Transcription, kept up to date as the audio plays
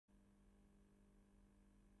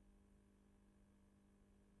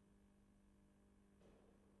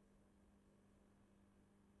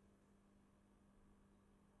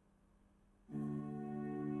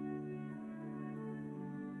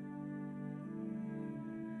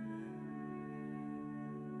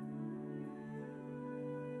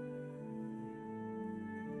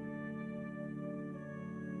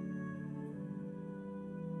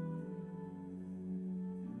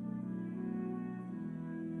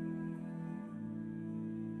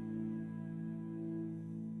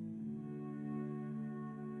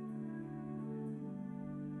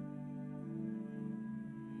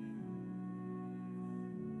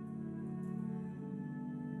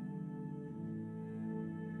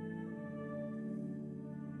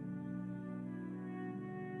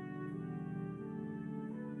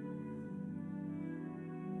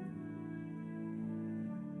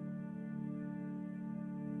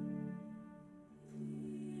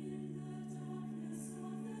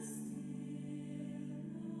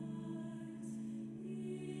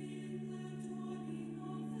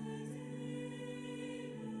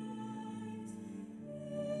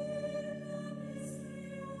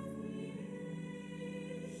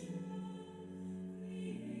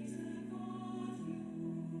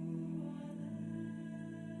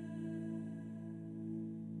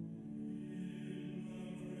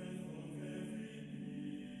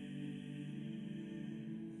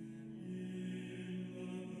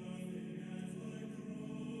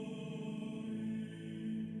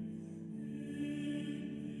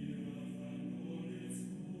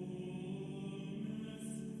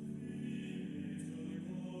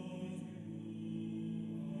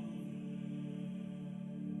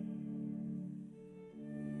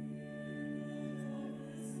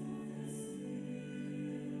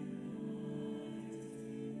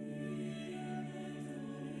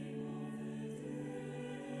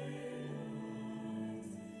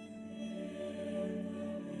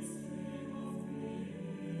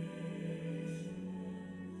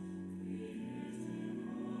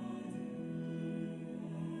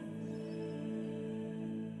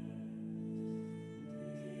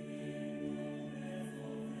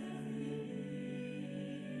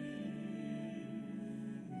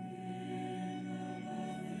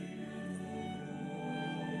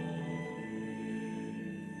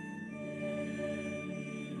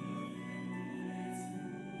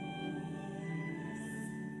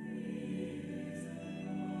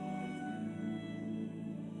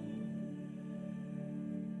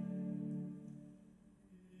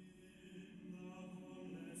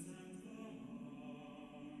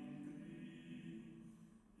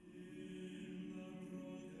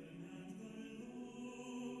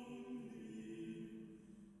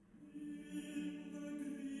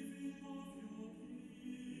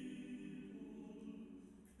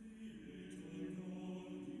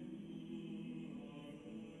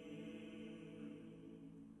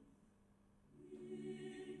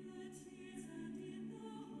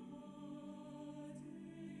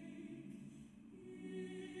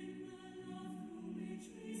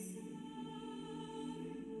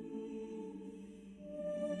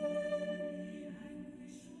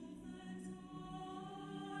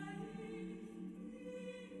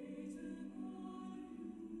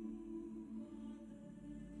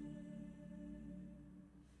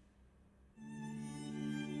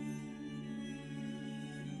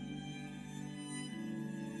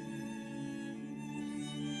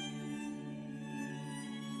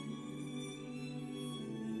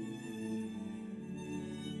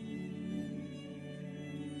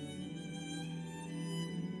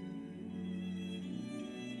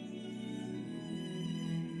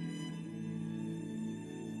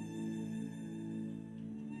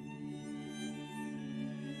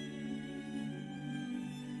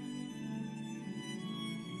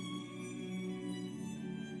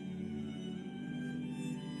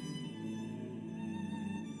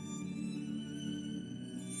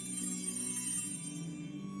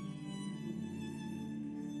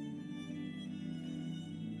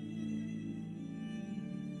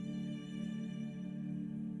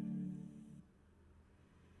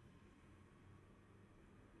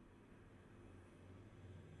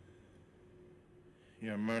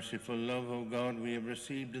Your merciful love, O God, we have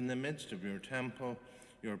received in the midst of your temple.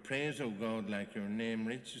 Your praise, O God, like your name,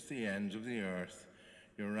 reaches the ends of the earth.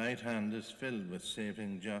 Your right hand is filled with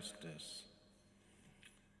saving justice.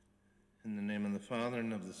 In the name of the Father,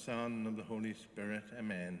 and of the Son, and of the Holy Spirit,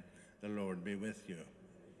 amen. The Lord be with you.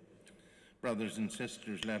 Brothers and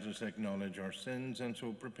sisters, let us acknowledge our sins and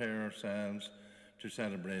so prepare ourselves to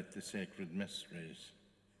celebrate the sacred mysteries.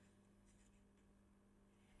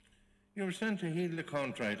 You were sent to heal the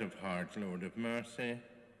contrite of heart, Lord, have mercy.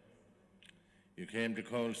 You came to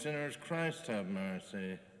call sinners, Christ, have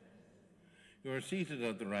mercy. You are seated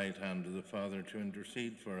at the right hand of the Father to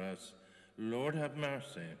intercede for us. Lord, have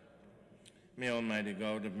mercy. May Almighty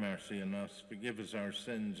God have mercy on us, forgive us our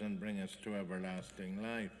sins, and bring us to everlasting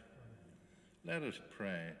life. Let us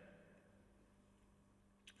pray.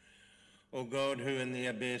 O God, who in the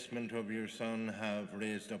abasement of your Son have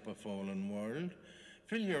raised up a fallen world,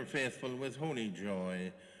 fill your faithful with holy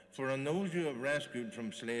joy, for on those you have rescued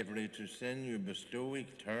from slavery to sin, you bestow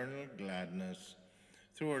eternal gladness.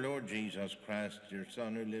 Through our Lord Jesus Christ, your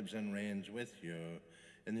Son, who lives and reigns with you,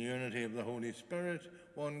 in the unity of the Holy Spirit,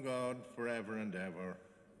 one God, forever and ever.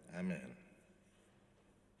 Amen.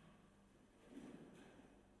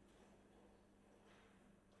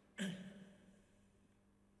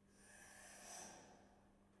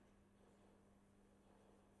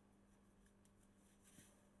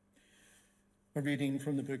 A reading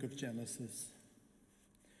from the book of Genesis.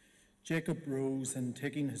 Jacob rose, and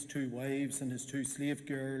taking his 2 wives and his 2 slave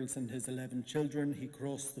girls and his 11 children, he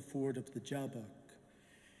crossed the ford of the Jabbok.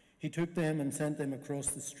 He took them and sent them across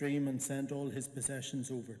the stream and sent all his possessions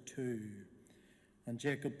over too. And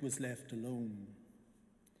Jacob was left alone.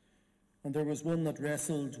 And there was one that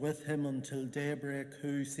wrestled with him until daybreak,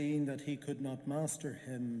 who, seeing that he could not master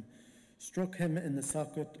him, struck him in the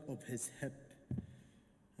socket of his hip.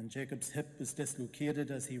 And Jacob's hip was dislocated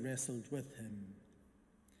as he wrestled with him.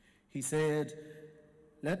 He said,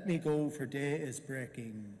 "Let me go, for day is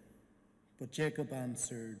breaking." But Jacob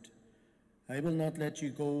answered, "I will not let you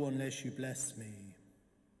go unless you bless me."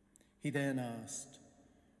 He then asked,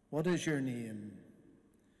 "What is your name?"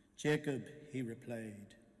 "Jacob," he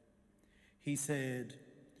replied. He said,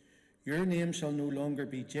 "Your name shall no longer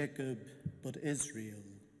be Jacob, but Israel.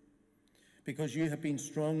 Because you have been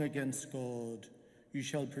strong against God, you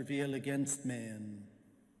shall prevail against men."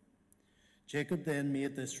 Jacob then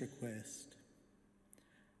made this request,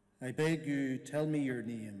 "I beg you, tell me your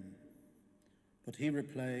name." But he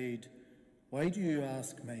replied, "Why do you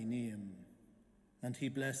ask my name?" And he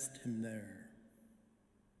blessed him there.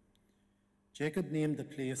 Jacob named the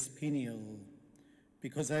place Peniel,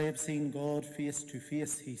 "Because I have seen God face to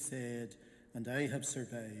face," he said, "and I have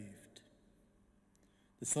survived."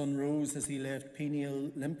 The sun rose as he left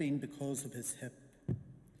Peniel, limping because of his hip.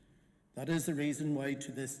 That is the reason why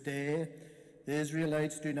to this day the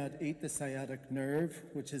Israelites do not eat the sciatic nerve,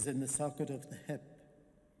 which is in the socket of the hip,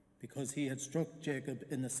 because he had struck Jacob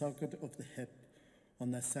in the socket of the hip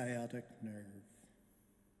on the sciatic nerve.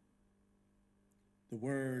 The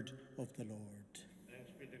word of the Lord.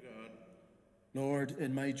 Thanks be to God. Lord,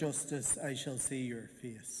 in my justice I shall see your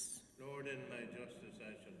face. Lord, in my justice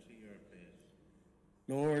I shall see your face.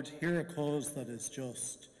 Lord, hear a cause that is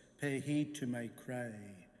just. Pay heed to my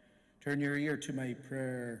cry. Turn your ear to my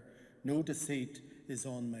prayer. No deceit is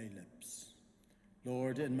on my lips.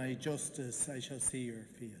 Lord, in my justice I shall see your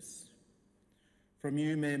face. From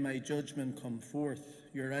you may my judgment come forth.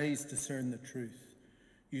 Your eyes discern the truth.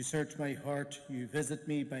 You search my heart. You visit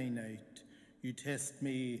me by night. You test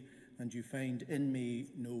me, and you find in me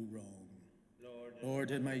no wrong. Lord,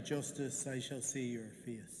 in my justice I shall see your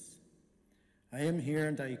face. I am here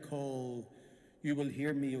and I call. You will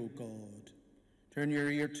hear me, O God. Turn your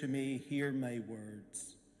ear to me, hear my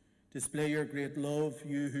words. Display your great love,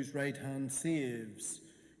 you whose right hand saves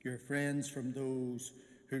your friends from those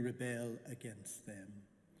who rebel against them.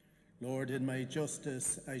 Lord, in my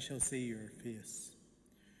justice I shall see your face.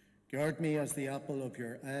 Guard me as the apple of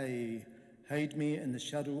your eye. Hide me in the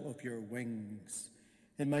shadow of your wings.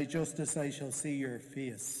 In my justice I shall see your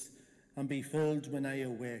face, and be filled when I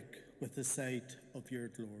awake with the sight of your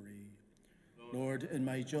glory. Lord, in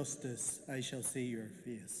my justice I shall see your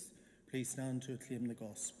face. Please stand to acclaim the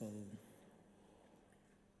gospel.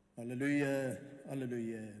 Alleluia,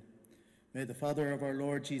 alleluia. May the Father of our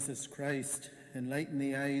Lord Jesus Christ enlighten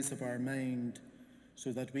the eyes of our mind,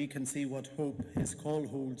 so that we can see what hope his call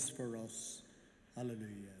holds for us.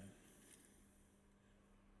 Alleluia.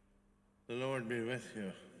 The Lord be with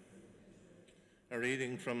you. A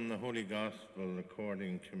reading from the Holy Gospel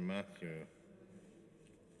according to Matthew.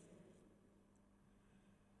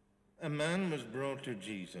 A man was brought to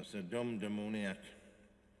Jesus, a dumb demoniac.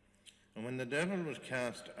 And when the devil was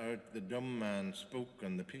cast out, the dumb man spoke,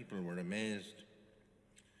 and the people were amazed.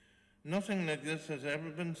 Nothing like this has ever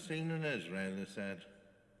been seen in Israel, they said.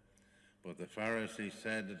 But the Pharisees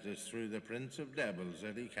said, it is through the prince of devils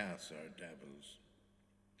that he casts out devils.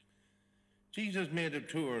 Jesus made a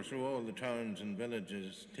tour through all the towns and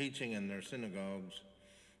villages, teaching in their synagogues,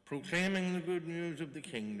 proclaiming the good news of the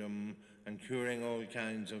kingdom and curing all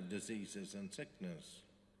kinds of diseases and sickness.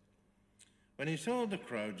 When he saw the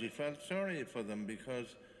crowds, he felt sorry for them because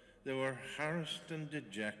they were harassed and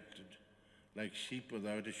dejected, like sheep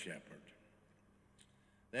without a shepherd.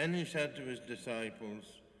 Then he said to his disciples,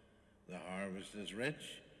 the harvest is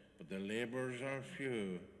rich, but the laborers are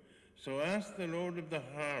few. So ask the Lord of the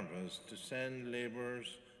harvest to send laborers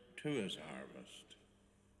to his harvest.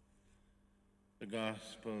 The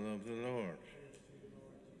Gospel of the Lord.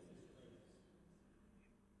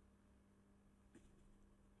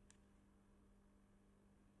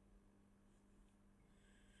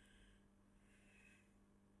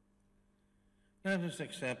 Let us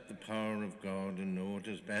accept the power of God and know it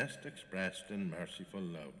is best expressed in merciful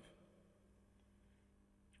love.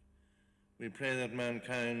 We pray that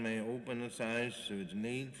mankind may open its eyes to its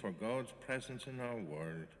need for God's presence in our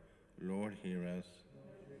world. Lord, hear us.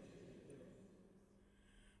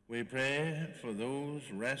 We pray for those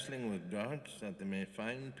wrestling with doubts that they may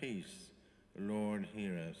find peace. Lord,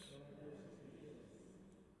 hear us.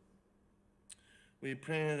 We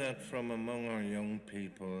pray that from among our young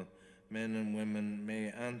people, men and women may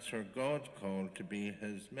answer God's call to be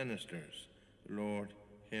his ministers. Lord,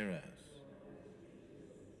 hear us.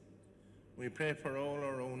 We pray for all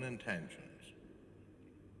our own intentions.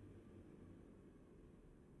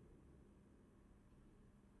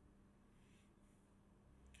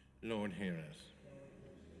 Lord, hear us.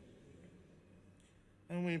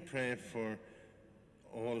 And we pray for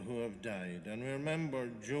all who have died. And we remember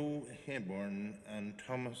Joe Hayborn and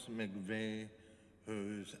Thomas McVeigh,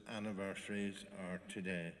 whose anniversaries are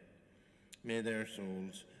today. May their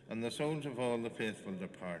souls and the souls of all the faithful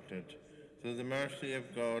departed, through the mercy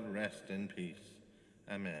of God, rest in peace.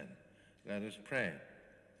 Amen. Let us pray.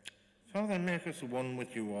 Father, make us one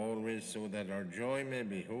with you always, so that our joy may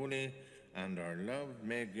be holy and our love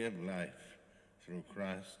may give life, through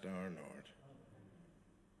Christ our Lord.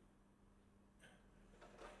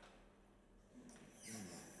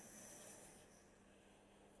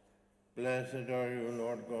 Blessed are you,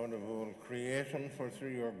 Lord God of all creation, for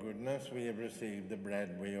through your goodness we have received the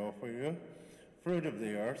bread we offer you, fruit of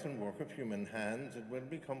the earth and work of human hands. It will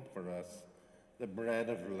become for us the bread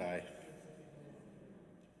of life.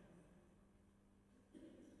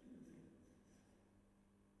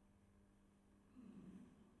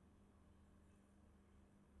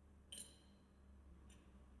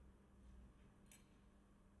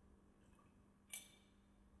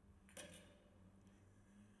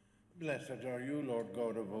 Blessed are you, Lord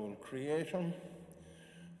God of all creation,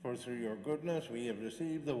 for through your goodness we have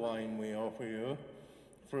received the wine we offer you,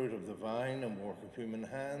 fruit of the vine and work of human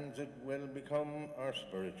hands. It will become our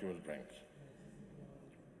spiritual drink.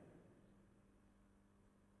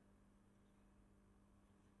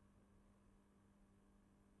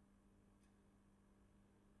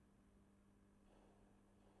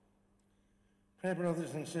 Pray,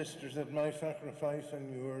 brothers and sisters, that my sacrifice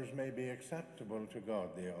and yours may be acceptable to God,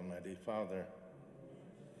 the Almighty Father.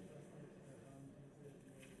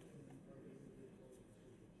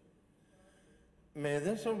 May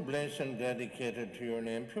this oblation dedicated to your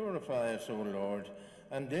name purify us, O Lord,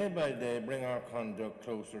 and day by day bring our conduct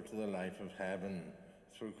closer to the life of heaven,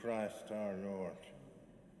 through Christ our Lord.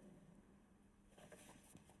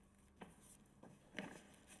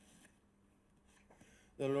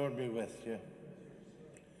 The Lord be with you.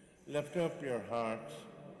 Lift up your hearts.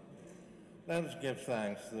 Let us give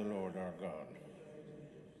thanks to the Lord our God.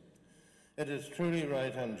 It is truly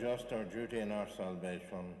right and just, our duty and our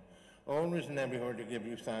salvation, always and everywhere to give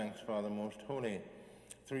you thanks, Father most holy,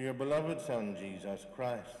 through your beloved Son, Jesus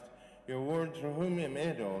Christ, your word through whom you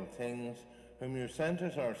made all things, whom you sent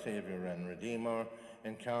as our Saviour and Redeemer,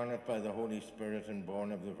 incarnate by the Holy Spirit and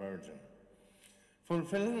born of the Virgin.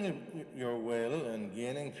 Fulfilling your will and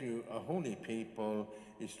gaining for you a holy people,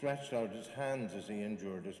 he stretched out his hands as he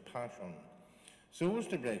endured his passion, so as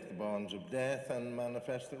to break the bonds of death and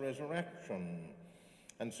manifest the resurrection.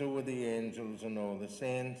 And so with the angels and all the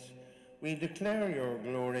saints, we declare your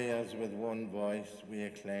glory as with one voice we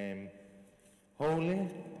acclaim, Holy,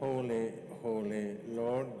 holy, holy,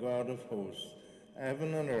 Lord God of hosts,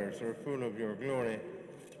 heaven and earth are full of your glory.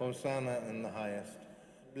 Hosanna in the highest.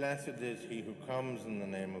 Blessed is he who comes in the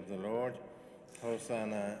name of the Lord.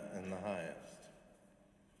 Hosanna in the highest.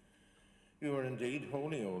 You are indeed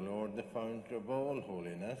holy, O Lord, the fount of all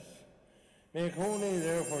holiness. Make holy,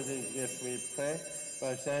 therefore, these gifts, we pray,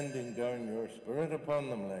 by sending down your Spirit upon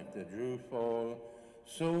them like the dew fall,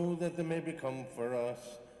 so that they may become for us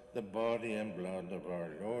the body and blood of our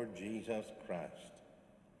Lord Jesus Christ.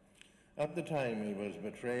 At the time he was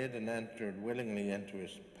betrayed and entered willingly into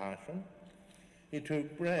his passion, he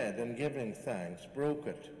took bread and, giving thanks, broke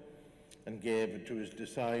it and gave it to his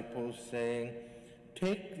disciples, saying,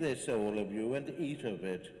 "Take this, all of you, and eat of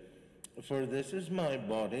it, for this is my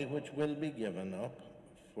body, which will be given up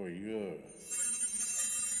for you."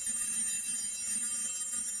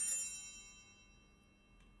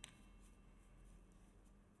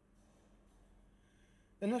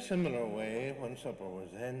 In a similar way, when supper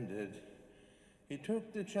was ended, he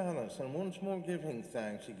took the chalice, and once more giving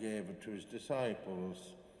thanks, he gave it to his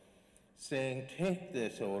disciples, saying, "Take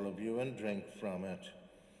this, all of you, and drink from it.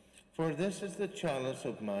 For this is the chalice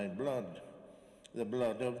of my blood, the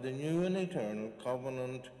blood of the new and eternal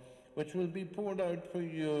covenant, which will be poured out for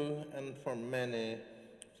you and for many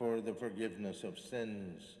for the forgiveness of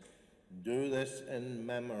sins. Do this in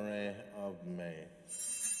memory of me."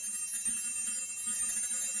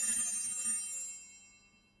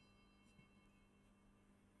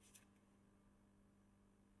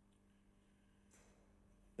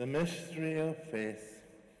 The mystery of faith.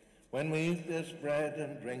 When we eat this bread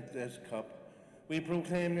and drink this cup, we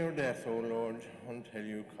proclaim your death, O Lord, until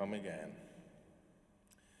you come again.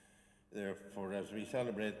 Therefore, as we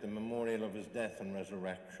celebrate the memorial of his death and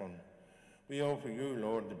resurrection, we offer you,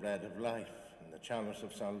 Lord, the bread of life and the chalice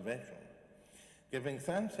of salvation, giving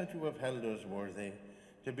thanks that you have held us worthy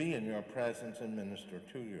to be in your presence and minister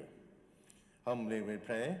to you. Humbly we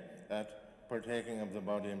pray that, partaking of the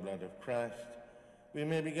body and blood of Christ, we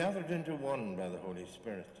may be gathered into one by the Holy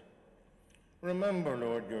Spirit. Remember,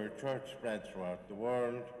 Lord, your church spread throughout the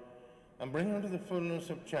world, and bring her to the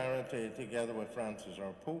fullness of charity, together with Francis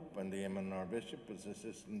our Pope and Eamon our Bishop, his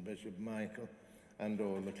Assistant Bishop Michael, and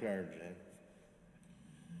all the clergy.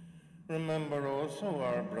 Remember also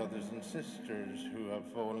our brothers and sisters who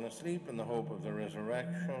have fallen asleep in the hope of the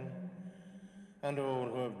resurrection, and all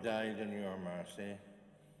who have died in your mercy.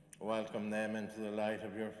 Welcome them into the light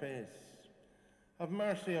of your face. Have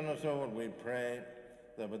mercy on us all, we pray,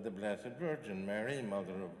 that with the Blessed Virgin Mary,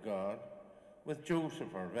 Mother of God, with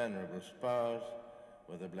Joseph, our venerable spouse,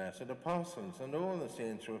 with the blessed apostles and all the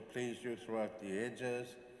saints who have pleased you throughout the ages,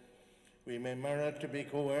 we may merit to be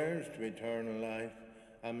co-heirs to eternal life,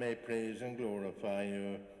 and may praise and glorify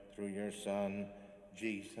you through your Son,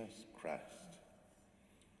 Jesus Christ.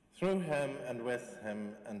 Through him and with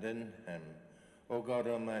him and in him, O God,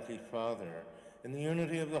 Almighty Father, in the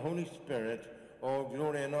unity of the Holy Spirit, all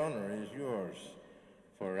glory and honor is yours,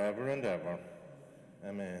 forever and ever.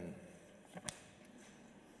 Amen.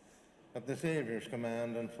 At the Saviour's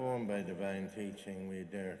command, informed by divine teaching, we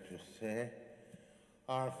dare to say,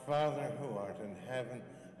 Our Father, who art in heaven,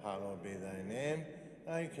 hallowed be thy name.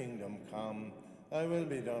 Thy kingdom come, thy will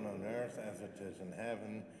be done on earth as it is in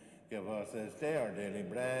heaven. Give us this day our daily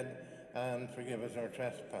bread, and forgive us our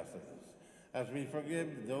trespasses, as we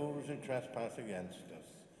forgive those who trespass against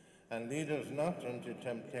us. And lead us not into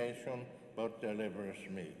temptation, but deliver us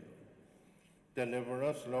from evil. Deliver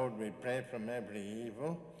us, Lord, we pray, from every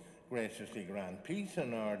evil. Graciously grant peace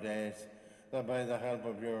in our days, that by the help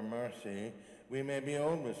of your mercy we may be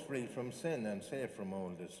always free from sin and safe from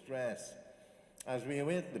all distress, as we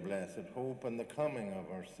await the blessed hope and the coming of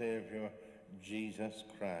our Saviour, Jesus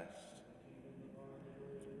Christ.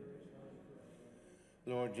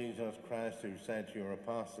 Lord Jesus Christ, who said to your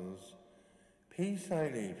apostles, Peace I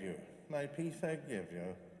leave you, my peace I give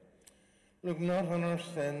you. Look not on our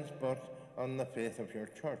sins, but on the faith of your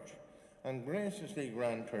church, and graciously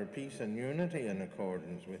grant her peace and unity in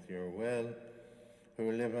accordance with your will,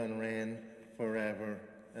 who live and reign forever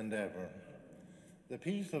and ever. The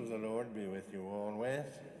peace of the Lord be with you always.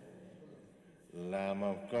 Lamb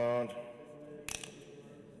of God,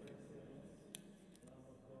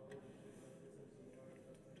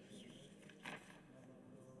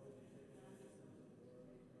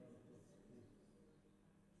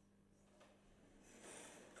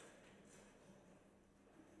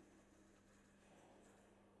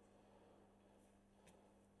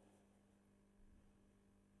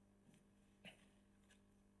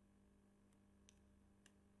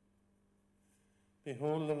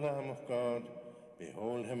 behold the Lamb of God,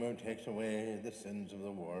 behold him who takes away the sins of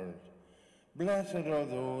the world. Blessed are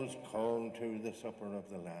those called to the supper of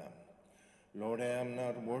the Lamb. Lord, I am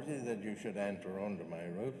not worthy that you should enter under my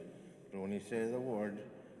roof, but only say the word,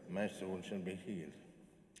 my soul shall be healed.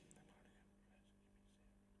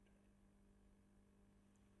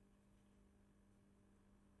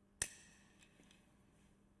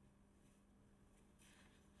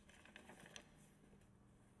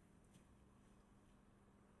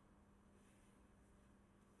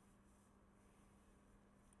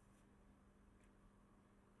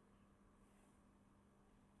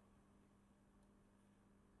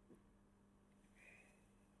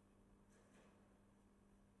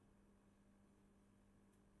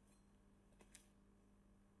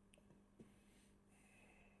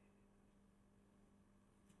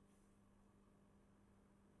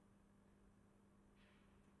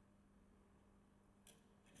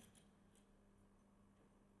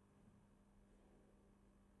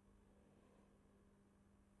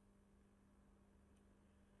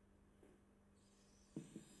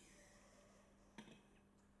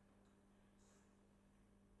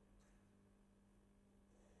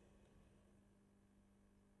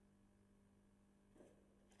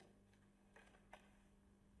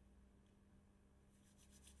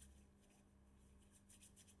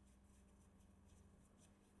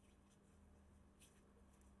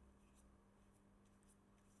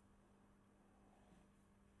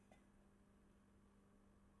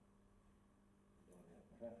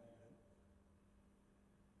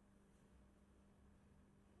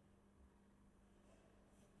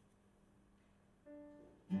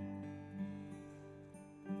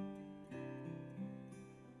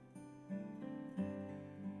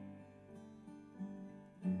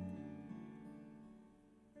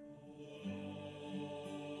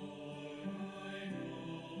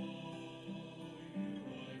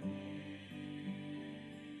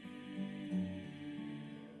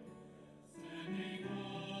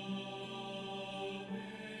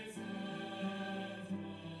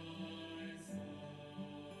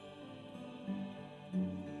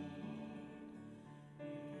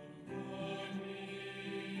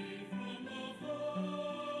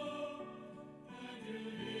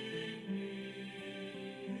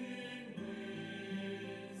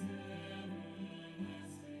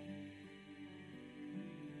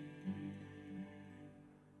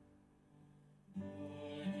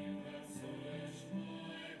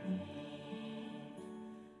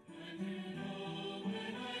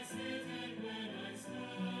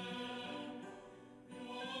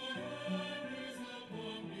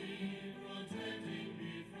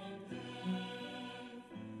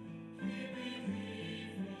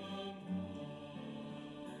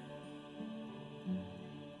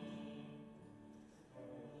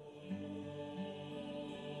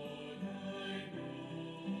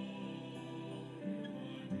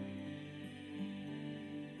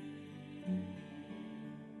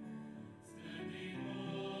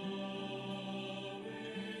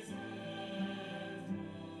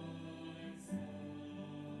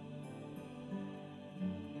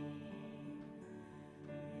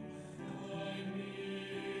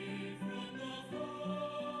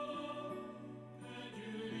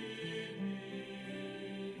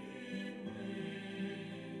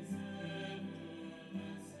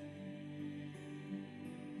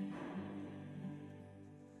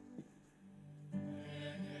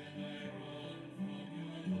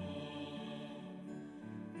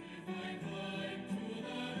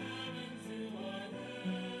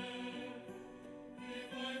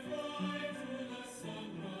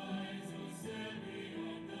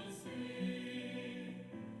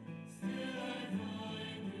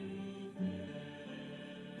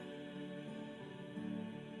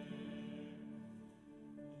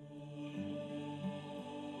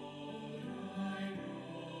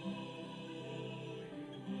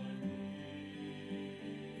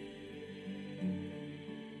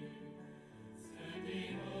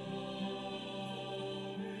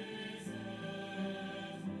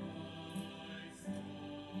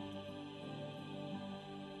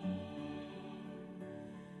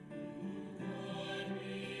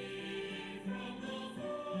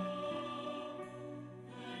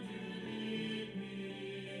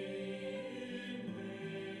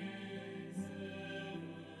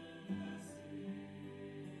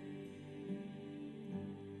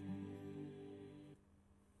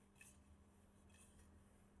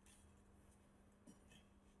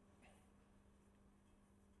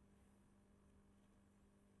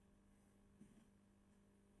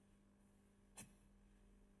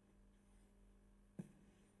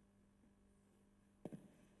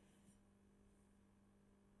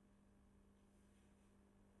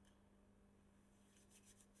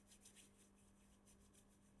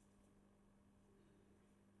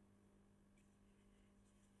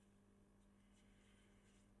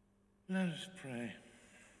 Let us pray.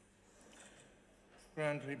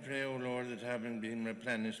 Grant, we pray, O Lord, that having been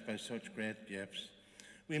replenished by such great gifts,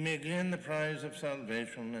 we may gain the prize of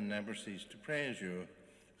salvation and never cease to praise you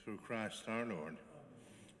through Christ our Lord.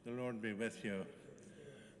 The Lord be with you.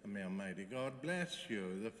 And may Almighty God bless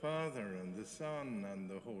you, the Father and the Son and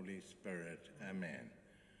the Holy Spirit. Amen.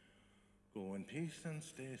 Go in peace and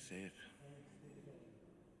stay safe.